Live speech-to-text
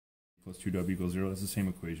plus 2w equals 0. That's the same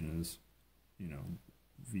equation as, you know,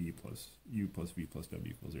 v plus u plus v plus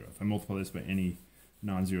w equals 0. If I multiply this by any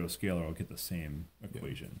non-zero scalar, I'll get the same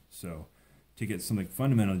equation. Yeah. So to get something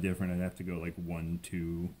fundamentally different, I'd have to go like 1,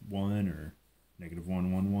 2, 1 or negative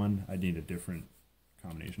 1, 1, 1. I'd need a different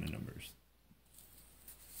combination of numbers.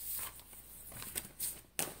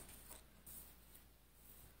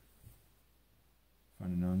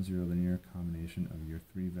 Find a non-zero linear combination of your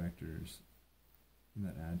three vectors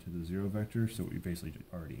that add to the zero vector. So we basically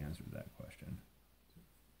already answered that question.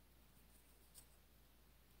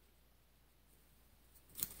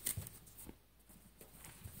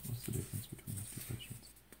 What's the difference between those two questions?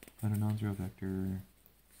 Find a non-zero vector,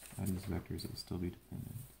 add these vectors that will still be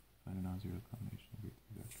dependent. Find a non-zero combination of your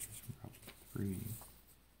three vectors from problem 3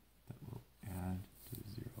 that will add to the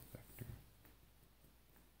zero vector.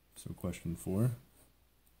 So question 4.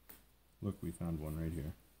 Look, we found one right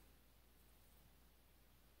here.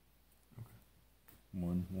 Okay.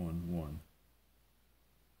 1, 1, 1.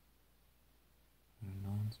 And a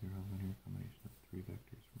non-zero linear combination of three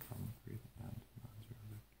vectors from problem 3 that add to the non-zero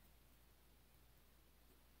vector.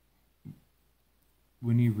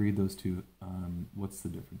 When you read those two, what's the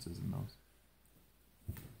differences in those?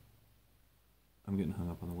 I'm getting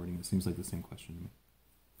hung up on the wording. It seems like the same question to me.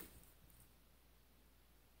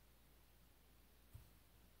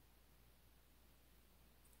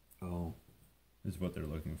 Oh, is what they're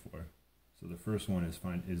looking for. So the first one is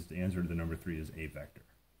the answer to the number 3 is a vector.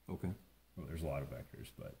 Okay. Well, there's a lot of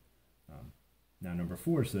vectors, but now number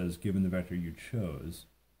 4 says, given the vector you chose,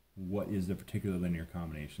 what is the particular linear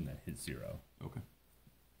combination that hits 0? Okay.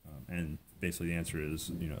 And basically the answer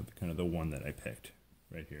is, you know, kind of the one that I picked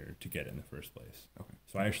right here to get in the first place. Okay.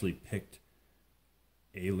 So I actually picked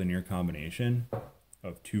a linear combination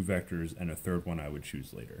of 2 vectors and a third one I would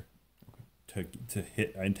choose later. I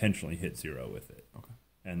intentionally hit 0 with it. Okay.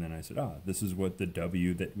 And then I said, this is what the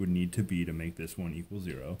W that would need to be to make this one equal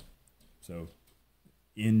 0. So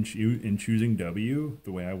in choosing W,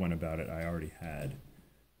 the way I went about it, I already had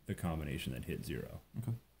the combination that hit 0.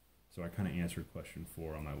 Okay. So I kind of answered question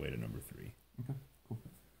 4 on my way to number 3. Okay, cool.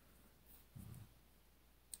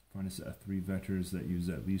 Find a set of 3 vectors that use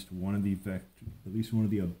at least one of the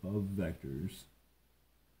above vectors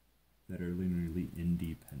that are linearly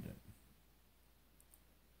independent.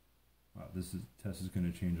 Wow, this test is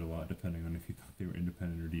going to change a lot depending on if you thought they were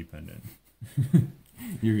independent or dependent.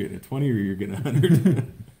 You're getting a 20 or you're getting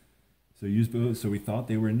 100. So use both. So we thought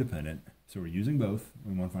they were independent. So we're using both.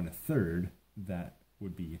 We want to find a third that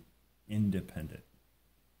would be independent.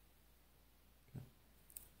 Okay.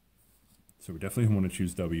 So we definitely want to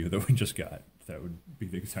choose W that we just got. That would be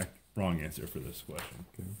the exact wrong answer for this question.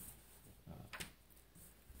 Okay.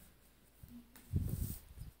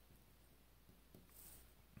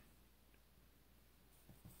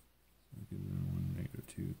 Give them 1, negative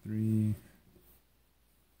 2, 3.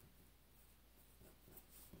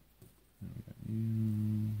 And we got U,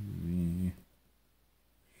 V,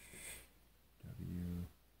 W.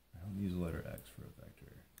 I don't use the letter X for a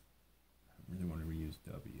vector. I really want to reuse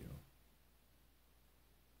W.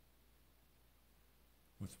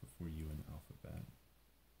 What's before U in the alphabet?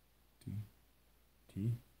 T.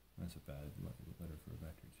 T? That's a bad letter for a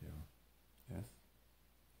vector too. S.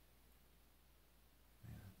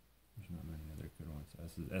 There's not many other good ones.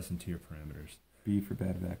 S and T are parameters. B for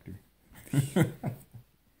bad vector.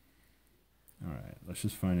 All right, let's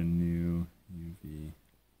just find a new UV.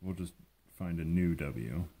 We'll just find a new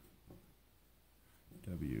W.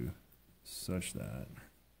 W such that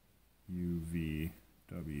UV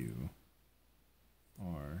W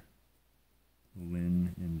are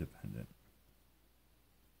lin independent.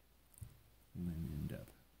 Lin indep.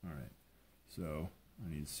 All right, so I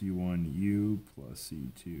need C1U plus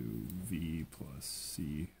C2 V plus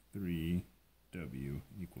C3 W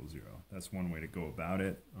equals 0. That's one way to go about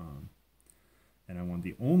it. And I want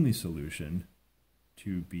the only solution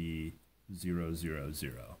to be 0, 0,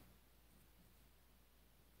 0.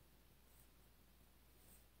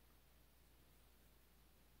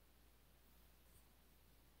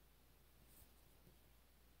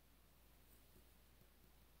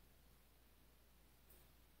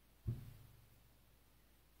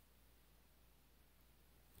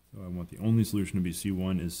 So I want the only solution to be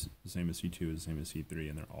C1 is the same as C2 is the same as C3,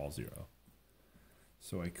 and they're all 0.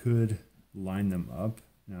 So I could line them up.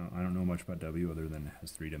 Now, I don't know much about W other than it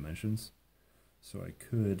has 3 dimensions. So I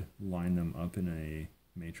could line them up in a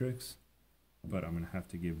matrix, but I'm going to have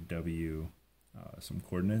to give W some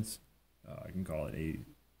coordinates. I can call it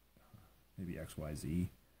maybe X, Y,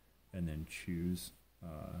 Z, and then choose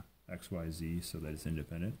X, Y, Z so that it's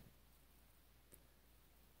independent.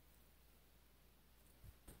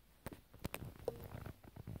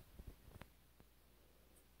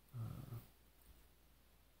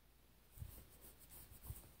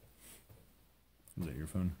 your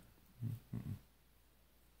phone? Mm-hmm.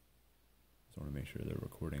 Just want to make sure the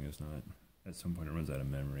recording is not, at some point it runs out of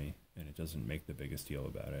memory and it doesn't make the biggest deal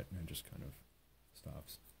about it and it just kind of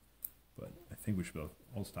stops. But I think we should both,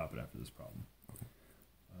 I'll stop it after this problem. Okay.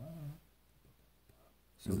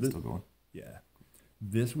 So is it this, still going? yeah.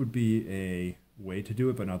 This would be a way to do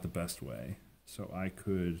it, but not the best way. So I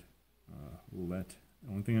could the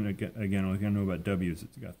only thing only thing I know about W is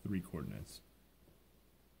it's got 3 coordinates.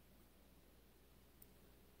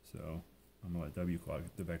 So I'm gonna let W clock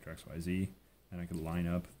the vector x, y, z, and I could line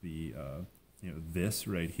up the this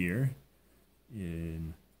right here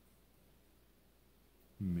in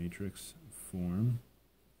matrix form.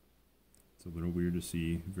 It's a little weird to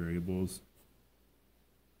see variables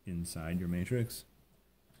inside your matrix.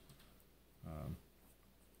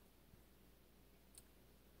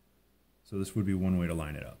 So this would be one way to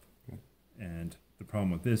line it up. Okay. And the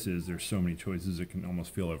problem with this is there's so many choices it can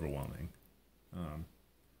almost feel overwhelming.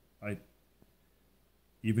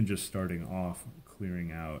 Even just starting off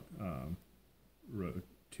clearing out row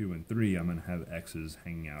 2 and 3, I'm going to have x's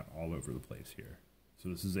hanging out all over the place here. So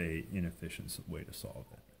this is a inefficient way to solve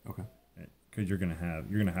it. Okay. Because you're going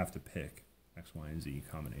to have to pick x, y, and z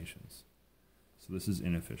combinations. So this is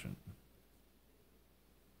inefficient.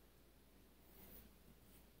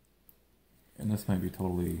 And this might be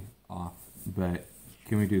totally off, but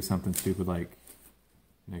can we do something stupid like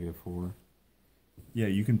 -4? Yeah,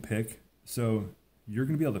 you can pick. So you're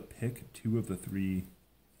going to be able to pick 2 of the 3,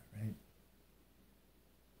 right?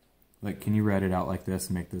 Like, can you write it out like this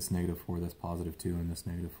and make this -4, this +2, and this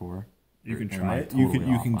 -4? You can Or try am I it. You totally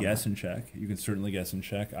can off on guess that? and check. You can certainly guess and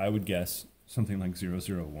check. I would guess something like 0,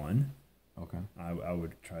 0, 1. Okay. I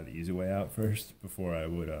would try the easy way out first before I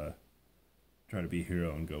would try to be a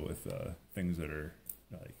hero and go with things that are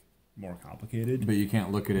like more complicated. But you can't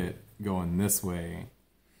look at it going this way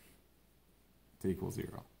to equal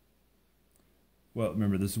 0. Well,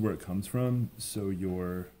 remember, this is where it comes from. So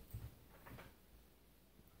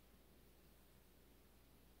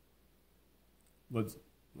let's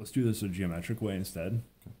do this a geometric way instead.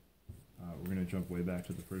 Okay. We're going to jump way back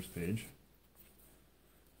to the first page.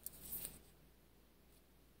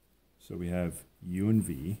 So we have u and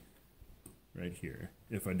v right here.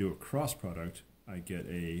 If I do a cross product, I get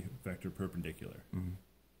a vector perpendicular. Mm-hmm.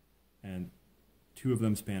 And 2 of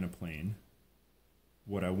them span a plane.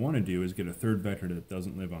 What I want to do is get a third vector that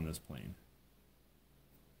doesn't live on this plane.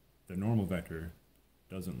 The normal vector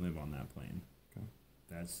doesn't live on that plane. Okay.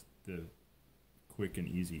 That's the quick and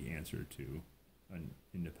easy answer to an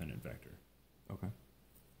independent vector. Okay.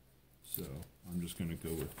 So I'm just going to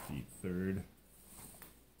go with the third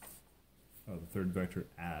vector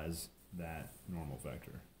as that normal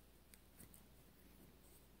vector.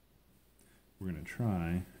 We're going to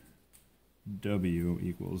try W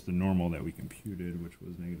equals the normal that we computed, which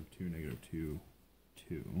was -2, -2,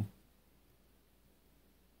 2.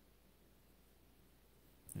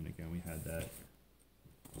 And again, we had that.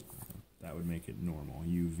 That would make it normal.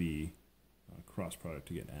 UV cross product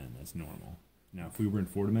to get n. That's normal. Now, if we were in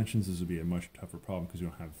 4 dimensions, this would be a much tougher problem because we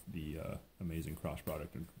don't have the amazing cross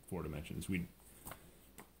product in 4 dimensions. We'd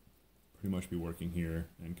pretty much be working here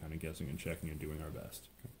and kind of guessing and checking and doing our best.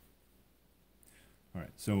 Okay. All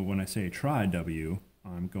right, so when I say try W,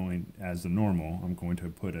 I'm going, as the normal, I'm going to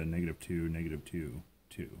put a -2, -2,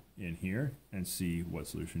 2 in here and see what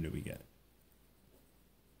solution do we get.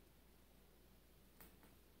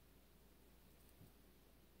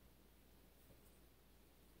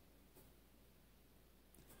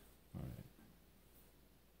 All right.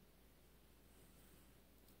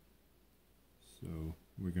 So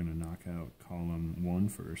we're going to knock out column 1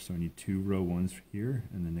 first. So I need 2 row 1s here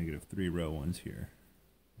and then -3 row 1s here.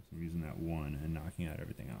 So I'm using that 1 and knocking out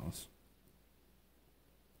everything else.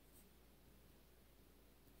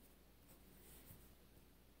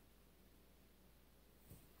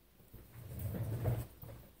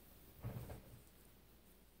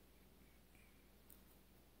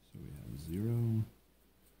 So we have 0.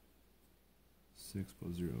 6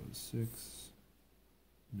 plus 0 is 6.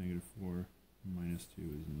 -4 minus 2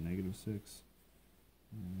 is -6.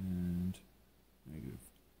 And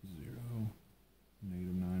 -0.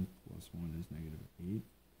 -9 plus 1 is -8.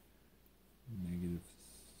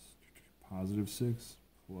 +6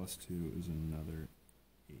 plus 2 is another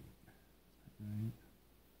 8. Is that right?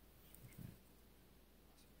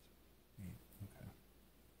 8. Okay.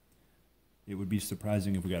 It would be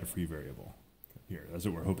surprising if we got a free variable here. That's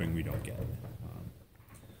what we're hoping we don't get.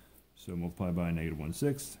 So multiply by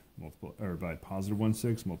 -1/6, or by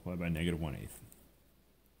 +1/6, multiply by -1/8.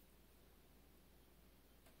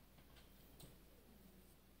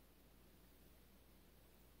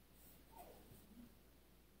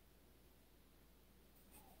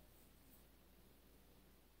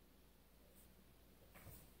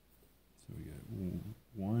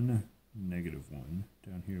 1, -1.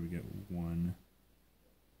 Down here we get 1,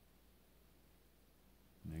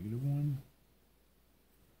 -1.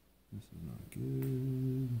 This is not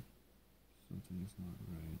good. Something's not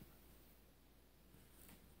right.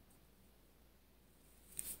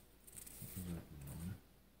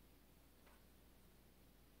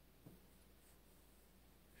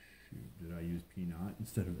 Shoot, did I use P naught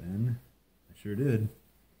instead of N? I sure did.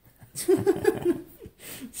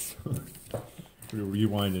 So, we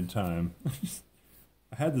rewind in time.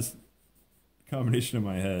 I had this combination in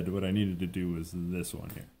my head. What I needed to do was this one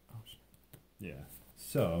here. Yeah.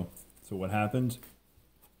 So what happened?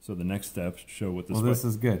 So the next step show what this. Well, this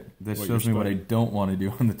is good. This shows me what I don't want to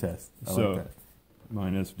do on the test. I like that.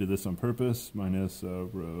 Minus, did this on purpose. Minus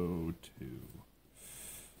row 2.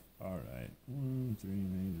 All right. 1, 3,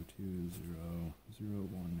 -2, 0, 0,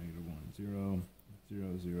 1, -1, 0,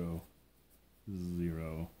 0, 0,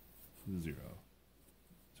 0, 0.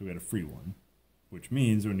 So we got a free one, which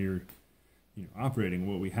means when you're operating,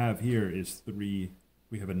 what we have here is 3.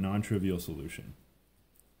 We have a non-trivial solution.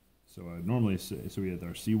 So I normally say, so we have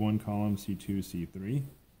our C1 column, C2, C3.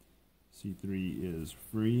 C3 is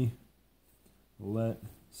free. Let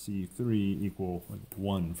C3 equal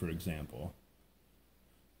 1, for example.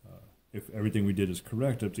 If everything we did is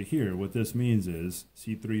correct up to here, what this means is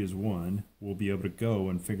C3 is 1. We'll be able to go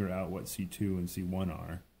and figure out what C2 and C1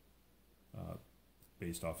 are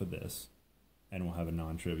based off of this, and we'll have a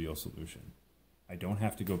non-trivial solution. I don't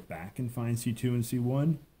have to go back and find C2 and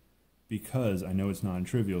C1 because I know it's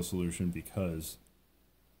non-trivial solution because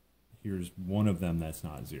here's one of them that's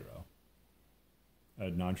not 0. A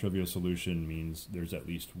non-trivial solution means there's at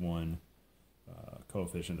least one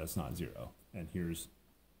coefficient that's not 0, and here's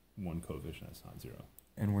one coefficient that's not 0.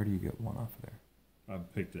 And where do you get 1 off of there? I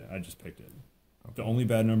picked it. I just picked it. Okay. The only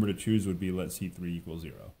bad number to choose would be let C3 equal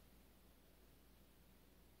 0.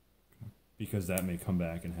 Okay. Because that may come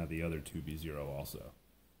back and have the other two be 0 also.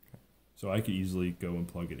 Okay. So I could easily go and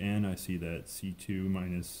plug it in. I see that C2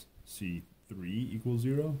 minus C3 equals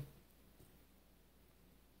 0.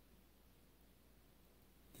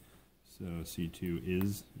 So C2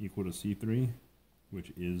 is equal to C3,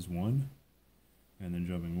 which is 1. And then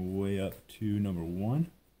jumping way up to number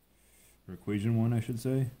 1, or equation 1, I should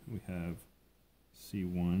say, we have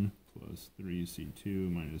C1 plus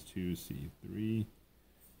 3C2 minus 2C3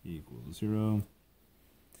 equals 0.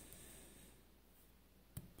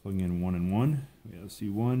 Plugging in 1 and 1, we have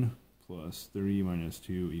C1 plus 3 minus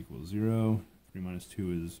 2 equals 0. 3 minus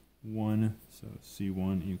 2 is 1, so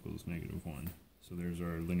C1 equals -1. So there's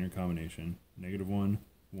our linear combination, -1,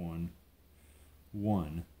 1,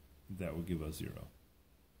 1. That will give us 0.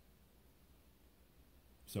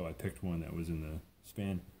 So I picked one that was in the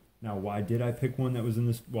span. Now, why did I pick one that was in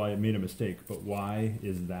this? Well, I made a mistake, but why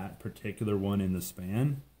is that particular one in the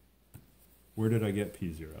span? Where did I get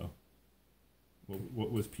P0? What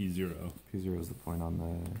was P0? P0 is the point on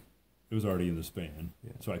the... It was already in the span.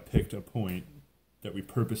 Yeah. So I picked a point that we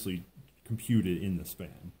purposely computed in the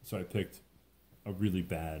span. So I picked a really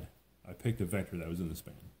bad... I picked a vector that was in the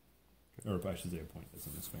span. Or I should say a point that's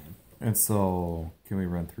in the span. And so, can we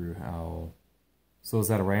run through how... So is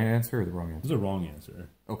that a right answer or the wrong answer? It's a wrong answer.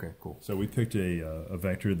 Okay, cool. So we picked a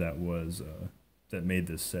vector that was that made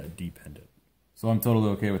this set dependent. So I'm totally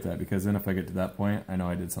okay with that, because then if I get to that point, I know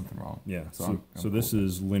I did something wrong. Yeah, so I'm cool. this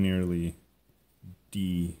is linearly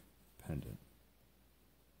dependent.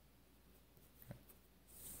 Okay.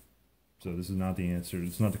 So this is not the answer.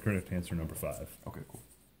 It's not the correct answer, number 5. Okay, cool.